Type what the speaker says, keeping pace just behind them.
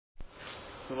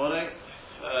Good morning.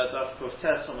 Daf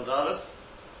Tes on Aleph.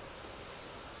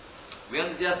 We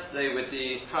ended yesterday with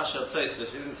the Kasha of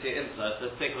Tosfos. We didn't see it inside, so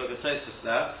let's take a look at Tosfos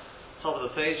now. Top of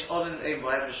the page, Olin Ein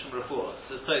B'Hem Mishum Refuah.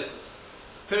 Says Tosfos.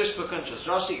 Pirish B'Kuntrus.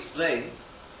 Rashi explains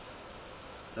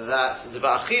that the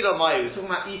Ba'achila Mayu, we're talking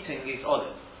about eating these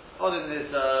Olin. Olin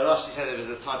is, Rashi said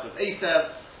it was a type of Aseb.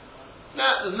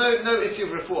 Now, there's no issue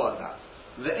of Refuah on that.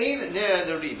 The aim near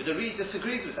the Re, but the Re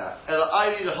disagrees with that. We're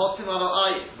talking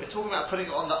about putting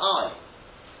it on the eye.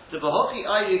 The Bahoki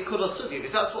Ayi Kula Sugi,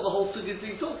 because that's what the whole Sugi is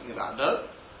being talking about, no?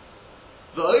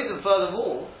 But even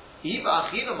furthermore, if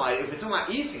we're talking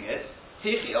about eating it,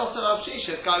 Hichi also Rav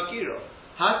Sheshet Gargiro.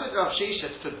 How could Rav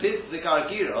Sheshet forbid the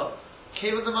Gargiro?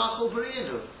 Keva the Machol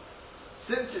Bariinu.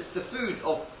 Since it's the food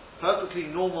of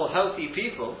perfectly normal, healthy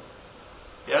people,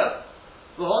 yeah?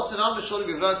 The hot and I'm surely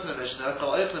we've learned in the Mishnah,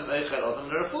 Kol Eichlim Eichel Adam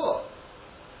L'Refuah.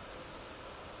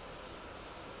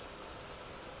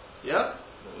 Yeah?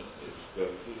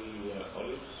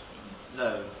 Olives?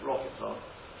 No, rockets are.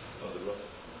 Oh, the rocket.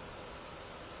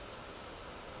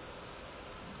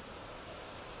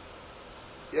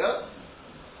 Yeah?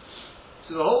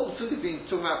 So the whole food has been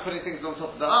talking about putting things on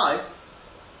top of the eye.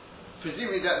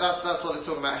 Presumably that's what it's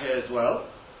talking about here as well.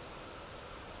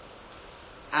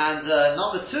 And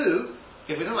number two,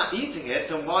 if we're talking about eating it,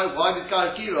 then why would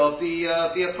Gargira be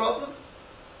a problem?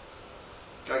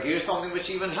 Gargira is something which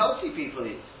even healthy people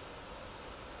eat.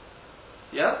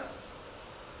 Yeah?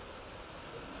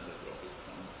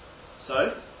 So?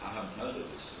 I haven't heard of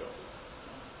this rocket.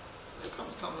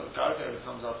 Gargira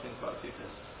comes up in quite a few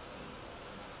places.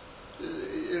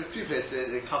 In a few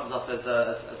places it comes up as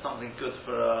something good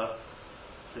for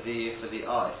the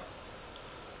eye.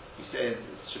 You say it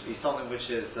should be something which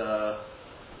is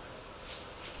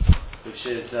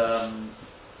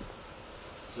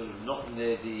sort of not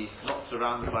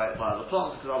surrounded by other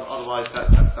plants, because otherwise that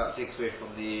takes away from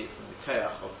the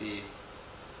keach of the.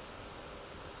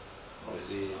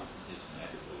 Obviously, it's an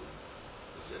edible.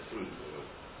 Is it fruit or?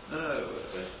 No,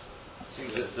 I think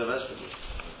it's a vegetable.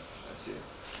 I see.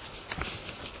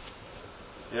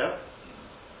 Yeah.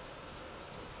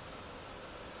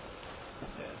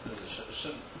 Yeah, so it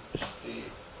should be.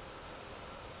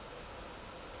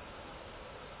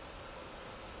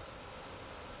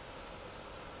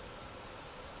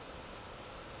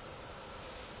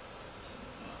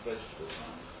 Vegetable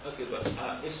farm. Okay, but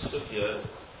this sugya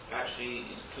actually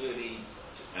is clearly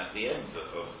at the end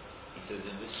of. He says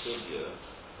in this sugya,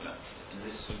 he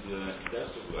does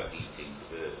talk about eating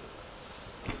the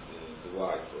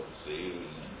wife, obviously.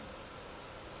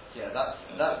 Yeah, that's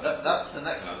the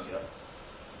next sugya.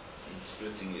 He's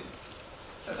splitting it.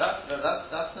 That's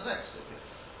the next sugya.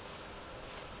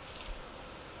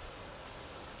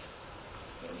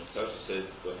 Mustafa said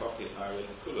the hockey iron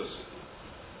kula sugya.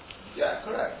 Yeah,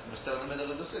 correct. We're still in the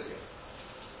middle of the sugya.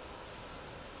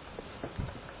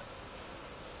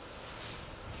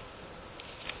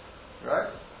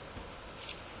 Right?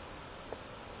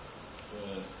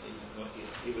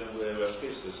 Even where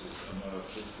Christus is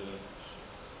Christus.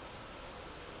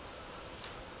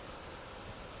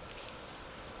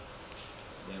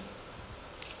 Then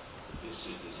this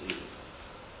is here.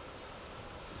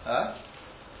 Huh?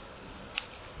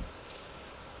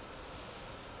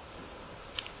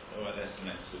 Alright, that's the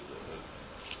next super.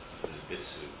 The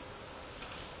Bitsu.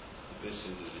 The Bitsu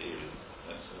is here.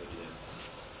 That's already in.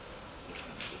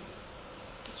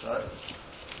 That's right.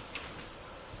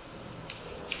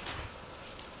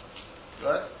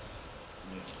 Right?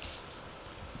 Yeah.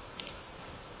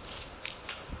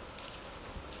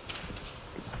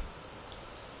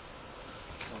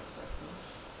 One second.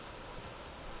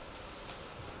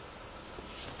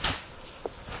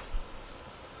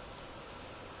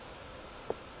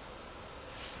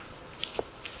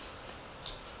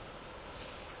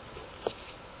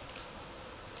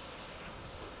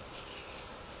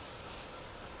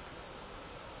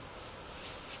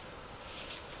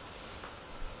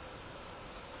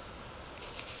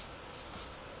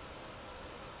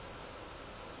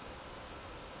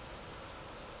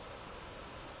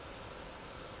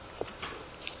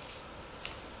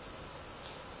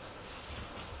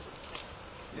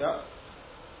 Yeah.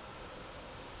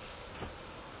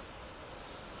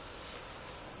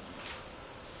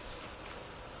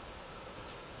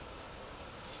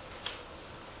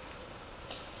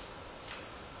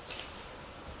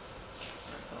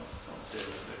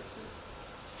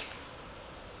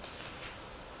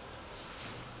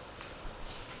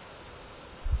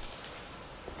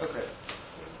 Okay.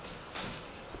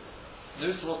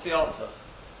 Noose, what's the answer?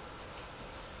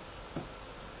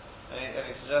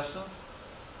 Any suggestions?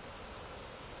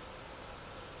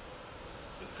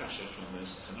 The kasha from this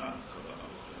tonight.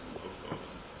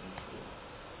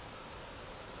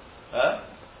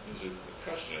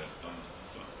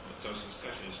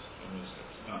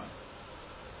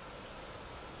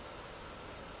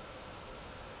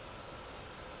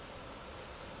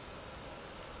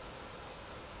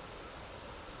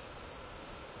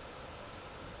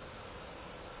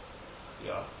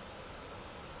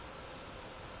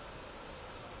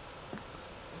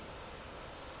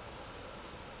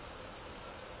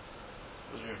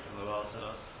 What do you mean from the world?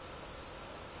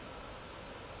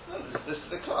 No, this is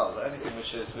the cloud. Anything which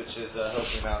is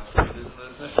helping out food,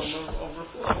 there's no form of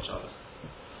report on Shabbos.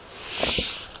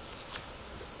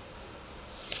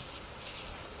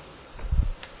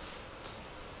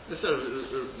 This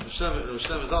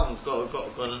Shlomo Zalman's got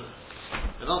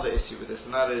another issue with this,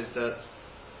 and that is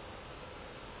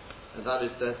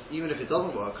that even if it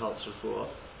doesn't work culture for,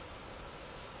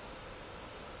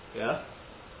 yeah,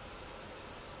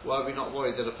 why are we not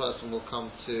worried that a person will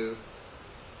come to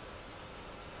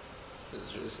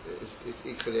is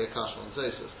equally a kash on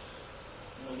Zosus?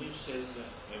 Well, he says that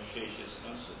Sheish is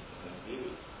answered and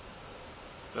view.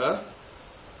 Huh?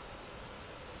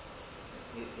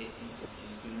 You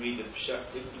can read the Pshat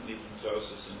differently from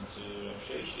Tosus into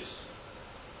Sheshis.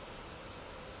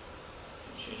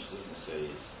 Shesh doesn't say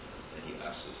it, and he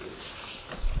asks it.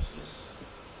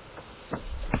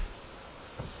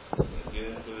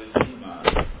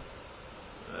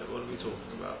 What are we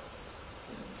talking about?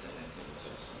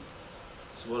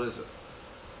 So what is it?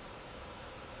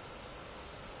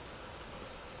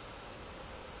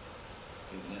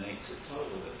 It makes it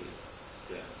total that you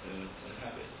get to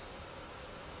have it.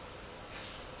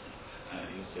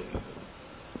 You said you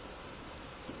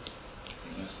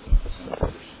must have some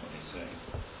position what he's saying.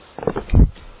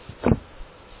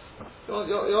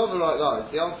 You're on the right line.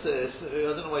 The answer is, I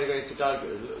don't know where you're going to go.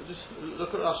 Just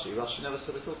look at Rashi. Rashi never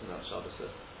started talking about Shabbos.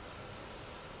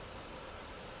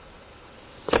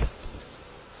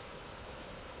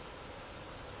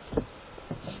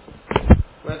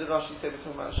 Where did Rashi say we're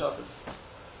talking about Shabbos?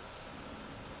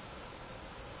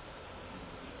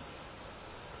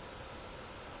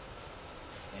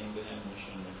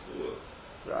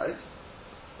 Right.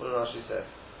 What did Rashi say?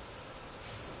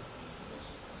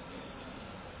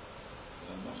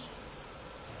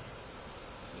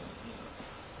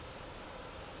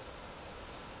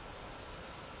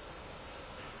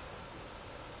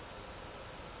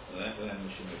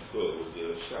 Would be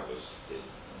a Shabbos thing.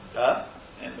 Huh?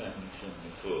 And then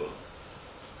before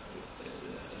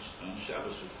on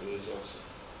Shabbos before is also.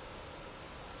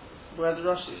 Where did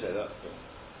Rashi say that?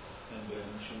 And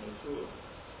before.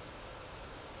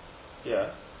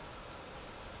 Yeah.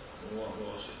 What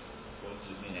was it? What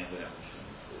does it mean before?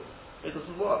 It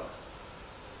doesn't work.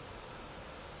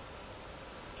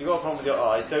 If you've got a problem with your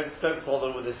eye, don't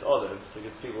bother with this olive,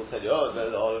 because people tell you, oh,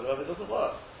 there's the olive, it doesn't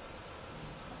work.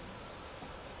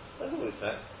 That's what we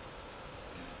say.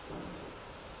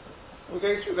 We're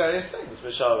going through various things,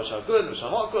 which are good, which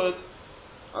are not good,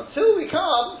 until we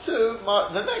come to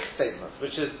the next statement,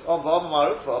 which is on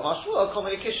Marukva, Mashua,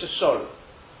 Komunikisha Shoru,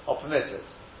 are permitted.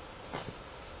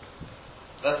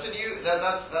 That's a new.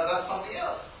 That's something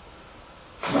else.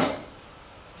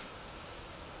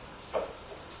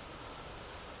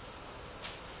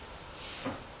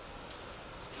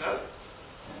 No.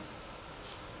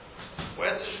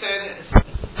 Where does it say it is?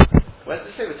 Where does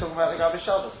it say we're talking about the Gabi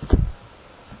Shabbos?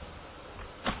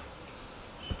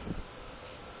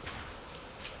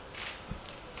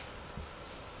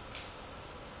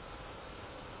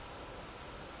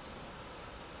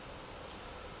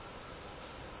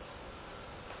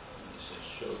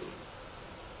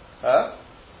 Huh?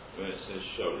 Where it says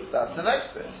Shoru. That's the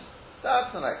next bit.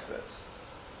 That's the next bit.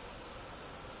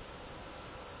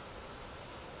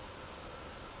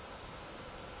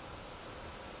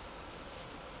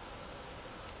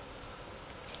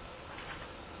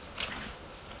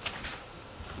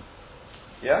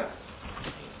 Yeah?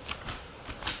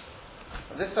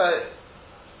 And this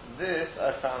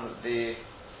I found that the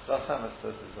Sras Hamas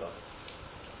does as well.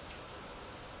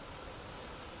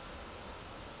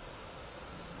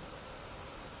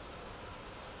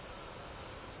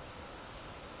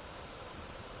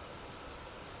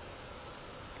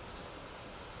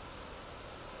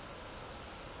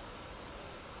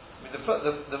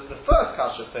 The first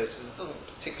kasha of Tosfos doesn't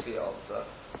particularly answer,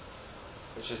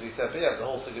 which is we said, but yeah, the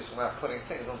whole thing is about putting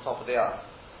things on top of the eye.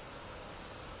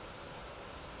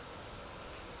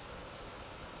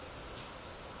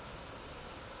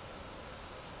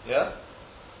 Yeah?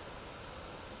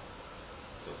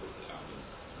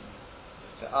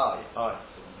 The eye.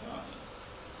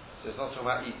 So it's not talking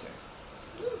about eating.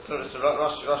 So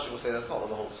Rashi will say that's not what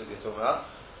the whole sugi is talking about.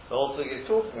 The whole sugi is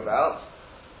talking about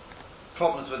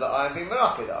problems with the eye and being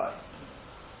merakid the eye.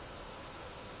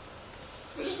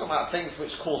 We're just talking about things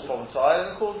which cause problems to the eye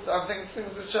and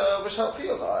things which help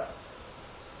heal the eye.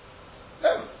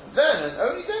 Then and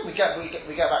only then we get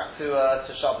back to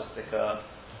Shabbos Tikka.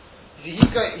 He's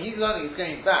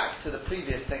going back to the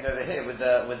previous thing over here with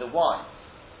the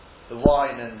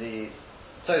wine and the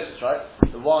Tosfos, right?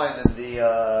 The wine and the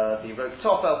rogue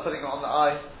topel, putting it on the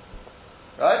eye,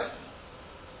 right?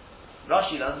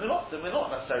 Rashi learns we're not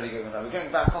necessarily going on that. We're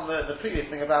going back on the previous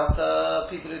thing about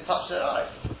people who touch their eyes,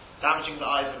 damaging the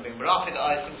eyes and being rapid the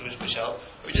eyes, things which help.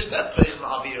 We just said place in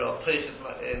avira, place in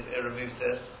removes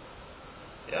this.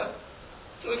 Yeah.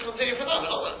 So we continue from that.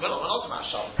 We're not about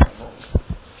Shabbos anymore.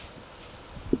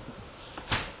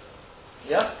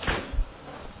 Yeah.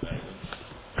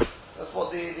 That's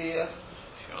what the that's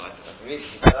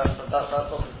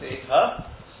obviously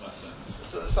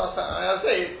So I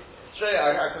say straight.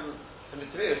 I can. To me,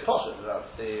 it's cautious. That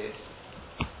would be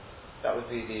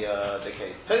the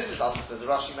case. Tosis answers the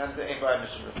Rashi meant the Ein B'Ayim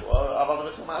Mishum Refuah. Avada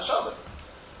was talking about Shabbos.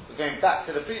 We're going back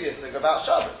to the previous thing about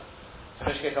Shabbos.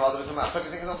 In which case, Avada was talking about putting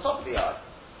things on top of the eye.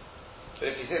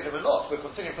 But if you say that we're not, we're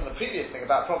continuing from the previous thing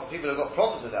about people who've got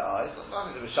problems with their eyes. It's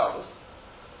nothing to do with Shabbos.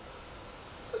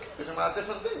 Okay, we're talking about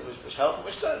different things which help and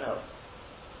which don't help.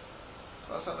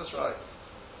 So that's right.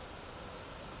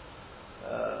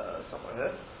 Somewhere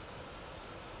here.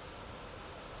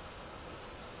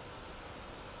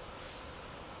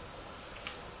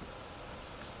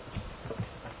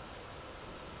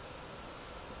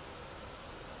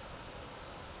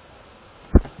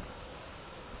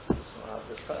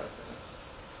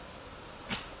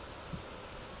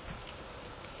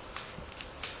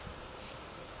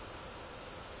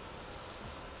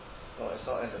 It's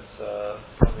not in this, for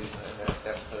some reason in there, they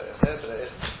haven't put it in here, but it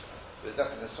is. There's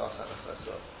definitely this last sentence as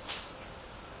well.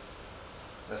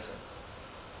 Listen.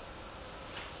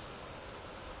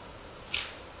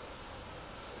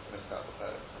 Missed out the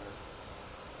poem.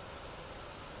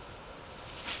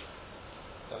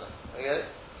 Don't know. Okay?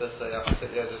 Just you have to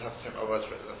take my words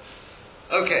for it then.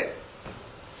 Okay.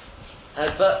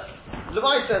 But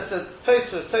Lemay says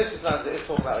Tosfos lands it is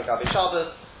talking about the Gabi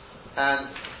Shabbos, and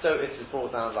so it is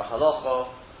brought down the halacha.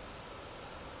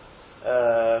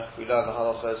 We learn the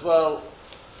halacha as well.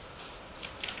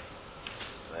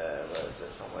 Where is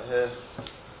it? Somewhere here.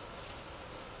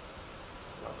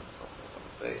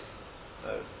 Space.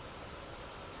 No.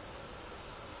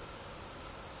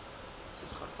 This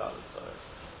is quite bad. Sorry.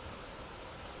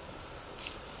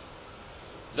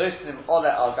 Nosnim ole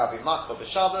al gabi makro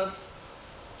b'Shabbos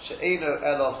she'eino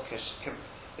eloch kesh.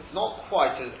 It's not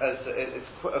quite as it's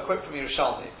a quote from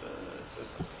Yerushalmi.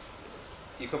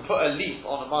 You can put a leaf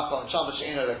on a makal on Shabbos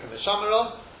she'eino like in the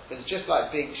Shamarov. It's just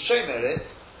like being shomerit.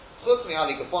 Chutz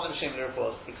mi'ali gafonim shomerit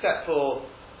reports, except for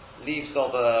leaves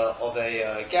of a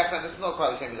geffen. It's not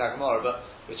quite the same as Agamara, but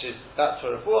that's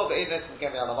for a four. But even if it's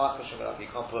going to be on a makal shomerit, you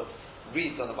can't put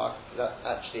reeds on the makal because that's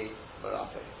actually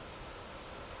merafe.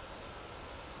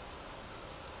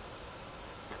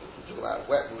 Talk about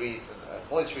wet reeds and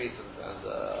moist reeds and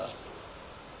so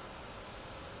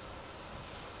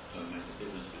there's a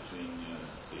difference between the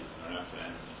Marafa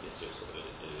and it's just a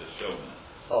showman.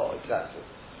 Oh, exactly.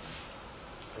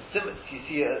 You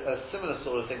see, a similar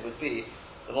sort of thing would be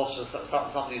the loss of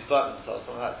somebody who's burnt themselves,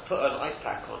 something like that. To put an ice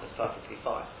pack on is perfectly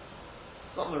fine.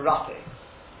 It's not merafe.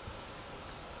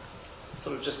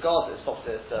 Sort of just guards it, stops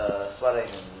it swelling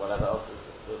and whatever else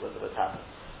would happen.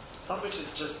 Something which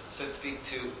is just, so to speak,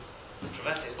 to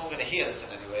prevent it, it's not going to heal it in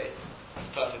any way,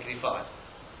 it's perfectly fine.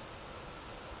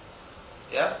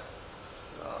 Yeah?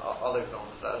 Other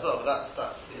examples of that as well, but that's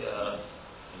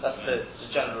the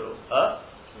general.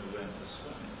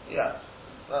 Yeah.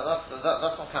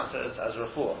 That's not counted as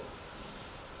refuah.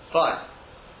 Fine.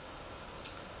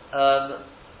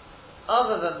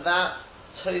 Other than that,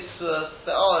 Tosfos,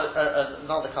 there are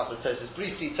another couple of Tosfos.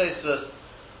 Briefly, Tosfos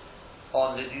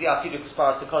on the Afidu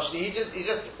Kusparas to kosher. He just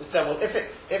said, well, if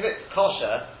it's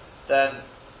kosher, then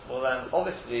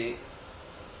obviously,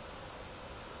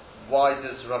 why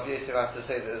does Rav Yosef have to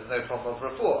say that there's no problem of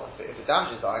refuah? If it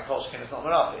damages the eye, kosher it's not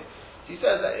merafi. So he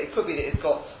says that it could be that it's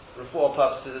got refuah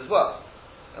purposes as well.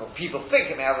 And people think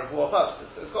it may have refuah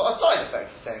purposes, so it's got a side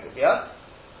effect. He's saying it, yeah.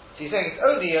 So he's saying it's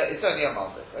only a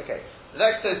mazik. Okay. The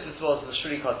next Tosfos was the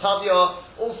Shri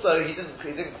Tavya. Also, he didn't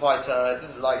quite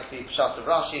like the Pshat of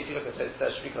Rashi. If you look at it,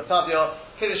 says Shri Tavya,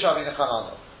 Kiddush Ravi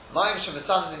Nechanano. Mayim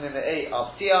Shemisanim in the A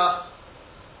of Tiach.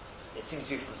 It seems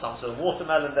to be from some sort of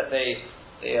watermelon that they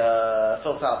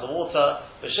filter out the water.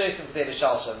 V'sheisim K'dei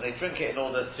L'Shalsham. They drink it in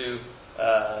order to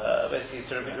basically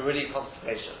to relieve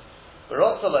constipation.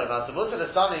 V'rotzalom as the mutter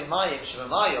l'sanim mayim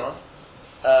shememayon.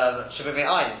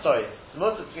 Sorry, the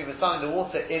mutter to be misanim the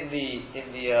water in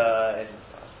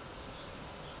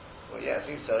well, yeah, I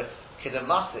think so.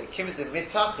 Kedamase kimid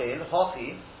mitachil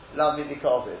hochi la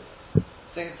midikovid.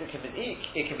 Since it can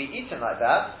be eaten like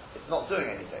that, it's not doing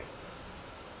anything.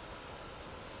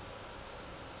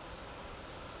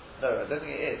 No, I don't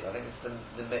think it is. I think it's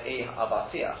the me'eh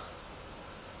abatiach.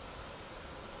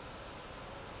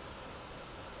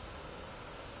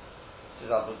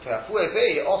 example,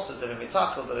 also the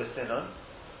mitakal that is sinon,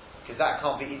 because that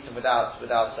can't be eaten without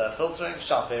filtering,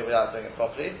 shape without doing it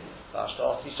properly. So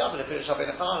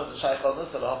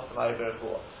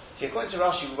according to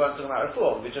Rashi, we weren't talking about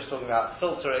refuah, we were just talking about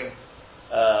filtering.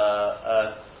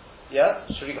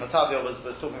 Sharika Matavia was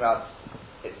talking about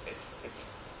it's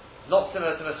not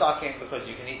similar to masaking because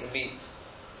you can eat the meat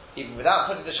even without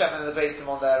putting the shemen and the basim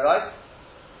on there, right?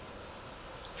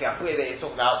 You're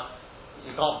talking about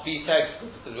you can't beat eggs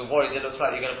because we're worried it looks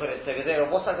like you're going to put it there.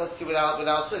 What's that got to do without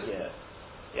sugya?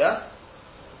 Yeah?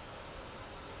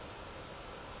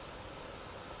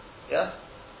 Yeah?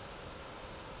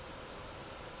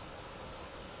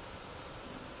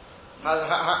 How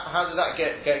did that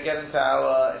get into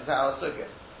our sugya?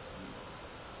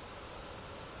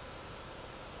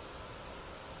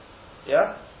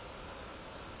 Yeah?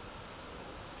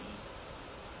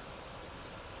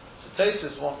 So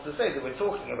Tosfos wants to say that we're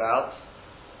talking about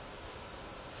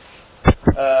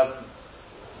is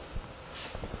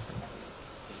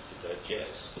to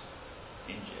digest,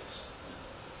 ingest.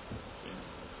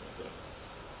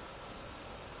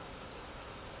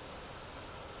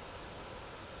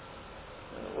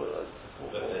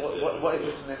 What is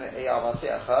this in Eyal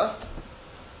Vasiacha?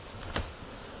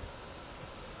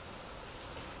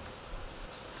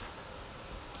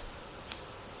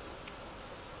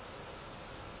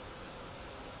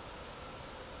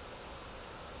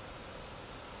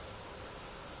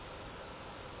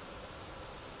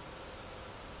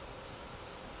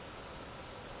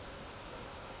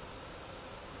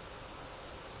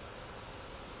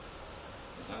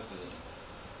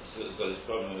 It's got this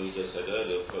problem we just had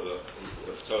earlier for the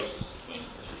Tosfos, when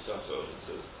she starts off, it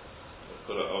says,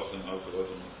 put it off and over the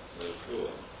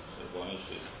floor. So why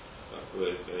should that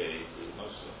word be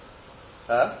Muslim?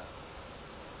 The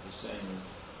same,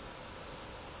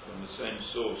 from the same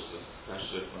source, the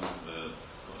Kasha from the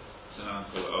Tanan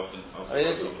put it off and over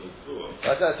the floor.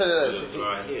 I tell you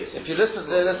this, if you listen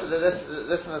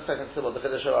a second to what the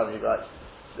Chiddush Arani writes,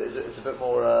 it's a bit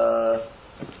more.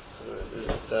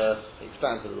 It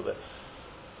expands a little bit.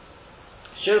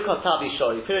 Shir Tabi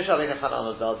Shori, Pirish Avina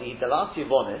Chananodal, the Dalati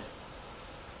Vonis,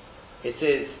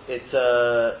 it's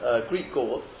a Greek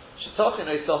gourd, Shetachin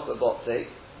Oisok Botze,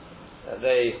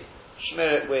 they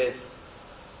smear it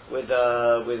with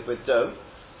dough,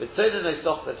 with Sodan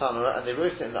Oisok Tanura, and they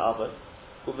roast it in the oven,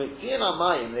 Umitzian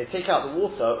Amayim, they take out the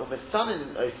water,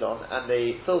 Umistanin Oison, and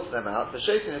they filter them out,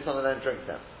 Vashotin Oison, and then drink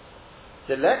them.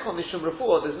 The lek on mishum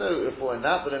refuah, there's no refuah in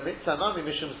that, but a mitzanami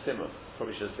mishum simun.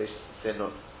 Probably should say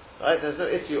sinun. Right? There's no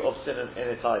issue of sinun in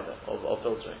it either, of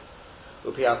filtering.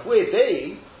 Upiakwe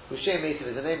bei, Hushem Esav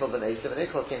is the name of an Esav, and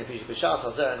Ikor came to Pisha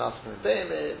B'Shas, Hazar and Askim and Beim,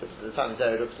 because at the time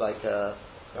Zera looks like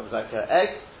comes like an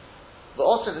egg. But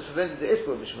also in the forbidden the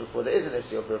issue of mishum refuah, there is an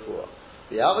issue of refuah.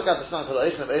 The Avagad B'Sman Kol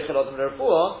Eichel of Eichel Adam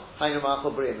refuah, Hainu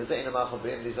Machal B'Riyim. Is it in a Machal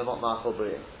B'Riyim? These are not Machal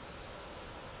B'Riyim.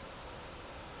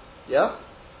 Yeah?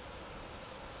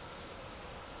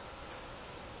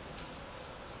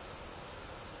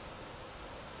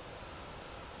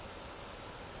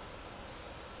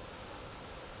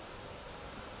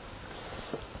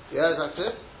 Yeah, is that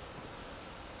clear?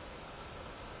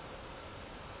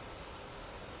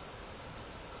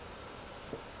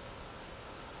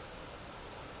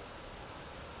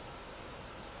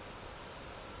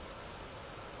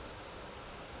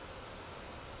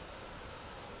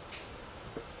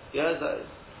 Yeah, is that it?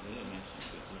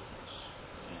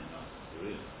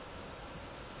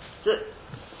 So,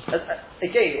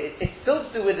 again, it's still to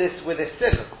do with this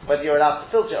sin, whether you're allowed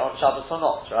to filter it on Shabbos or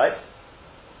not, right?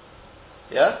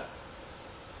 Yeah?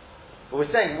 But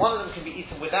we're saying one of them can be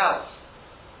eaten without,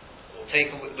 or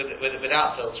taken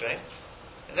without filtering,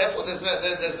 and therefore there's no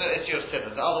issue of sin.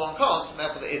 The other one can't, and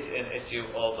therefore there is an issue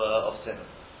of sin.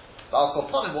 But I'll call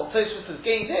upon him, what Tosfos has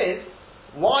gained is,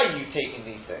 why are you taking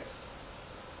these things?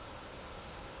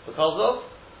 Because of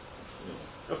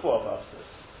refuah purposes.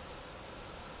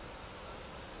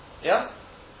 Yeah?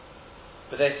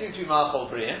 But they seem to be ma'achol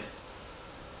briyim.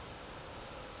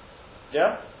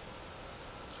 Yeah?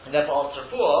 And therefore, on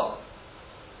refuah,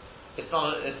 it's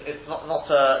not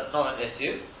an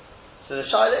issue. So the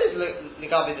shaila is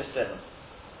ligabi the sin.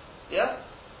 Yeah?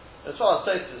 As far as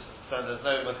Tosfos is concerned, there's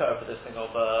no makar for this thing of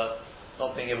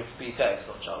not being able to beat eggs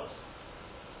on Shabbos.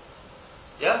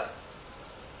 Yeah?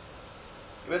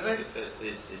 You with me?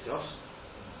 It's awesome.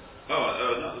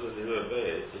 Not that they were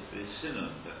bad, it's the sinner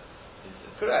that is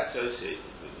correct.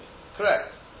 Associated with it.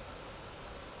 Correct.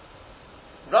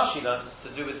 Rashi learns to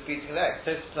do with beating the egg.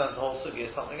 Tosfos learns the whole sugi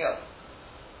is something else.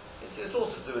 It's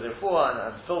also to do with refuah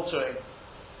and filtering.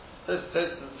 Tosfos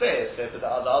doesn't say it's clear, but the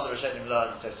other Rishonim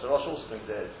learn, Tosfos Rosh also thinks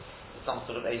it is. some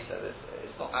sort of Acer.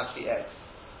 It's not actually eggs.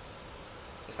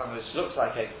 It's something which looks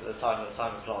like eggs at the time of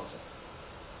planting.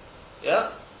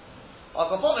 Yeah? Our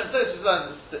component Tosfos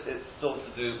learns it's still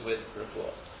to do with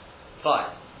refuah.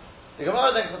 Fine. The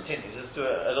Gemara then continues. Let's do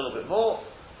a little bit more.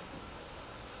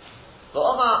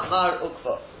 Lo'oma Mar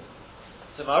Ukva.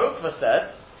 So Mar Ukva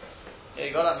said, here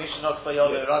you got that Mishnah Ukva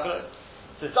Yolo Raglo.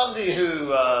 So somebody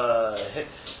who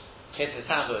hit his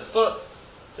hand or his foot,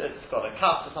 so it's got a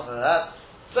cut or something like that,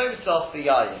 so himself the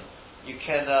yayin. You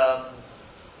can,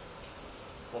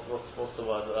 what's the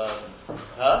word?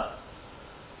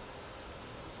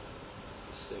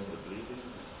 Stem the bleeding?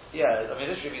 Yeah, I mean,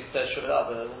 literally means to shove it up,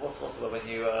 but what's the word when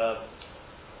you,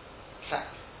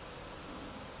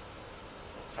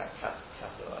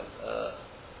 capitalize,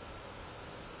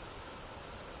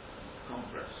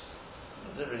 Compress.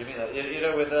 it doesn't really mean that. You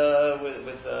know, with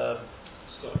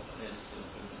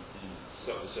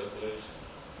Stop the circulation.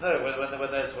 no, when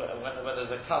there's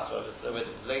a cut or with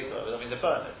laser, I mean, they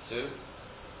burn it too.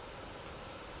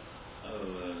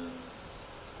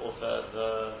 Also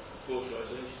the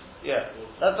Cauterization. yeah,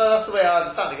 that's the way I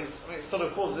understand it. It sort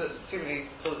of causes it seemingly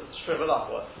sort of shrivel up.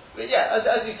 But yeah,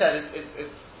 as you said,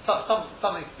 it's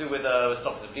something to do with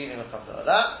stopping the bleeding or something like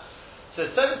that. So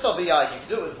seventh of the eye, you can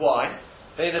do it with wine.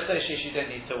 But in the cheshish, you don't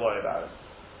need to worry about it.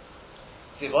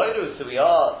 See, what you do? So they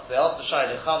asked the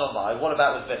Shai Lechanomai, what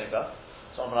about with vinegar?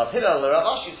 So on Rav Hillel, Rav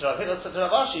Ashi, so Rav Hillel said to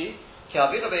Rav Ashi, Ki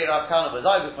Avinu Bei Rav Kahana, when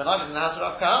I was in the house of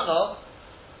Rav Kahana,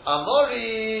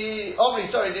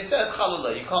 they said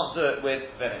Chalula, you can't do it with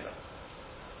vinegar.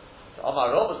 So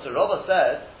Amar Rava, so Rava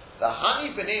said, the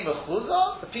Hani B'nei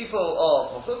Mechuzah, the people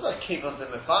of Mechuzah, Kivon the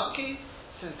Mefanki,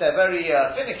 since they're very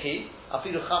finicky,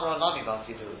 Afidu Chamra Nami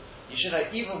Masidu. You should know,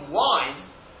 even wine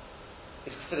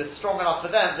is considered strong enough for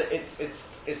them that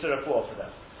it's a refuah for them.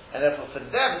 And therefore for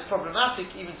them it's problematic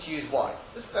even to use wine.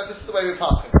 This is the way we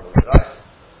pass it, right?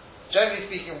 Generally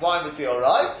speaking, wine would be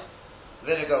alright,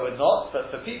 vinegar would not,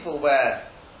 but for people where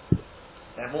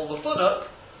they're more mafunuk,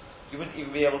 you wouldn't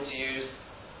even be able to use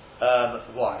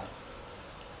wine.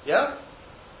 Yeah?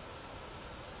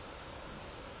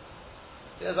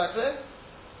 Is that clear?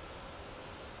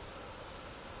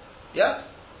 Yeah?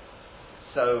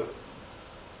 So,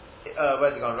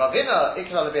 where's it gone? Ravina,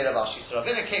 Ikra Lebe Rav Ashi. So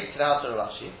Ravina came to the house of Rav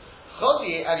Ashi,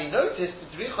 Chodi, and he noticed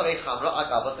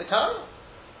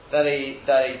that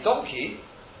a donkey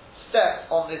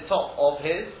stepped on the top of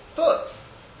his foot.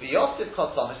 And he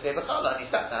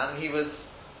sat down and he was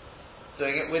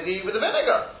doing it with the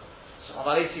vinegar. So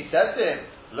Amalisi said to him,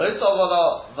 Lo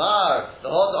Tovolo Mar, the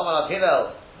Hod Amar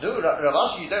Hillel, no, Rav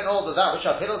Ashi, you don't hold that which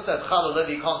Rav Hillel said, Chalul,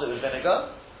 you can't do it with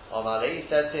vinegar. Amalei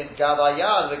said to him,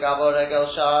 Gavayad the Gavoregel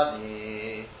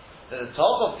Shani. The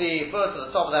top of the foot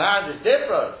and the top of the hand is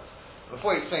different.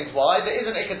 Before he explains why, there is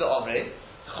an Ikad Omri.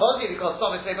 Chodi, because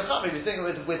some is Nebecham, he was doing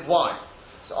it with wine.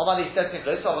 So Amalei said to him,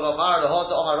 Lo Tovol Omar, the Hod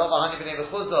Omar Rava Hani B'nei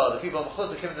Mechuzah, the people of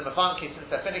Mechuzah came in the Mefanki,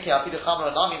 since they're finicky, Afidu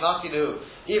Chamra Nami Makinu,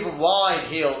 even wine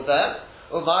healed them.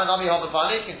 Umar Nami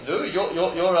Homafani can do, you're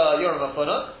a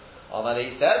Mefunuk.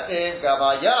 Amalei said to him,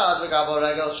 Gavayad the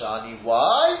Gavoregel Shani.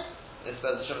 Why? This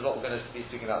version is what we're going to be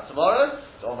speaking about tomorrow.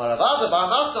 So, Omar Rav, Omar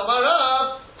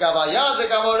Rav, Gavayad, the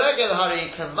Gavoregel,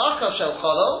 Hari, Kamaka Shel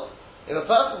Cholol. If a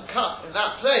person cuts in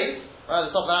that place, right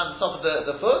at the top of the hand, the top of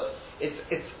the foot, it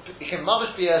can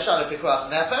mamish be a Shalom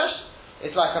Pikuach Nefesh.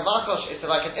 It's like a Makosh, it's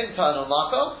like an internal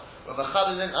Makom. When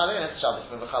Mechalin in Alin, it's Shabbos,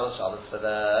 when Mechalin Shabbos. But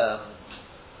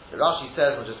the Rashi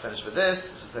says, we'll just finish with this.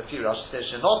 This is a few Rashi says,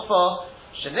 Shenotfa,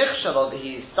 Shenich Shalom,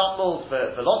 he stumbled,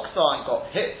 Veloksa, and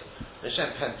got hit.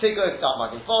 L'shem Pentigo, Dam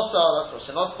Magifosa, that's what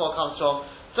Shenotfa comes from.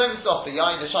 So we stop the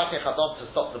Yain, the Shakeh Chadom to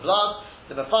stop the blood.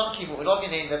 The Mefanki, Mu'unogin,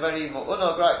 they're very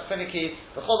Mu'unog, right, finicky.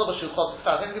 The Chodov Shulchot,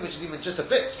 anything which is even just a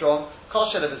bit strong,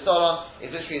 Kosher Levisoron, is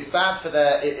literally bad for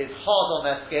it is hard on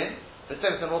their skin. The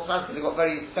same thing automatically, they've got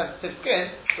very sensitive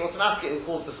skin, so automatically it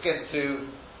will cause the skin to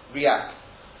react.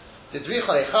 The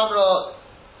Drichale Chamra,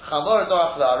 Chamor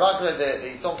Dorach Ragle,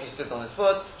 the donkey stood on his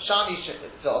foot. Shami,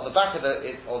 so on the back of the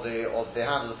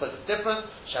hand of the foot is different.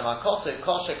 Shema Kosek,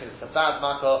 Kosek, because it's a bad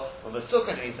mako. When we're stuck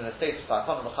and he's in a state of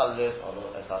Sakon, Mechaliv, or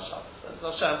Esar Shabbos.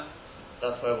 So Hashem,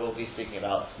 that's where we'll be speaking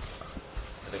about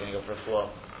the beginning of Refuah.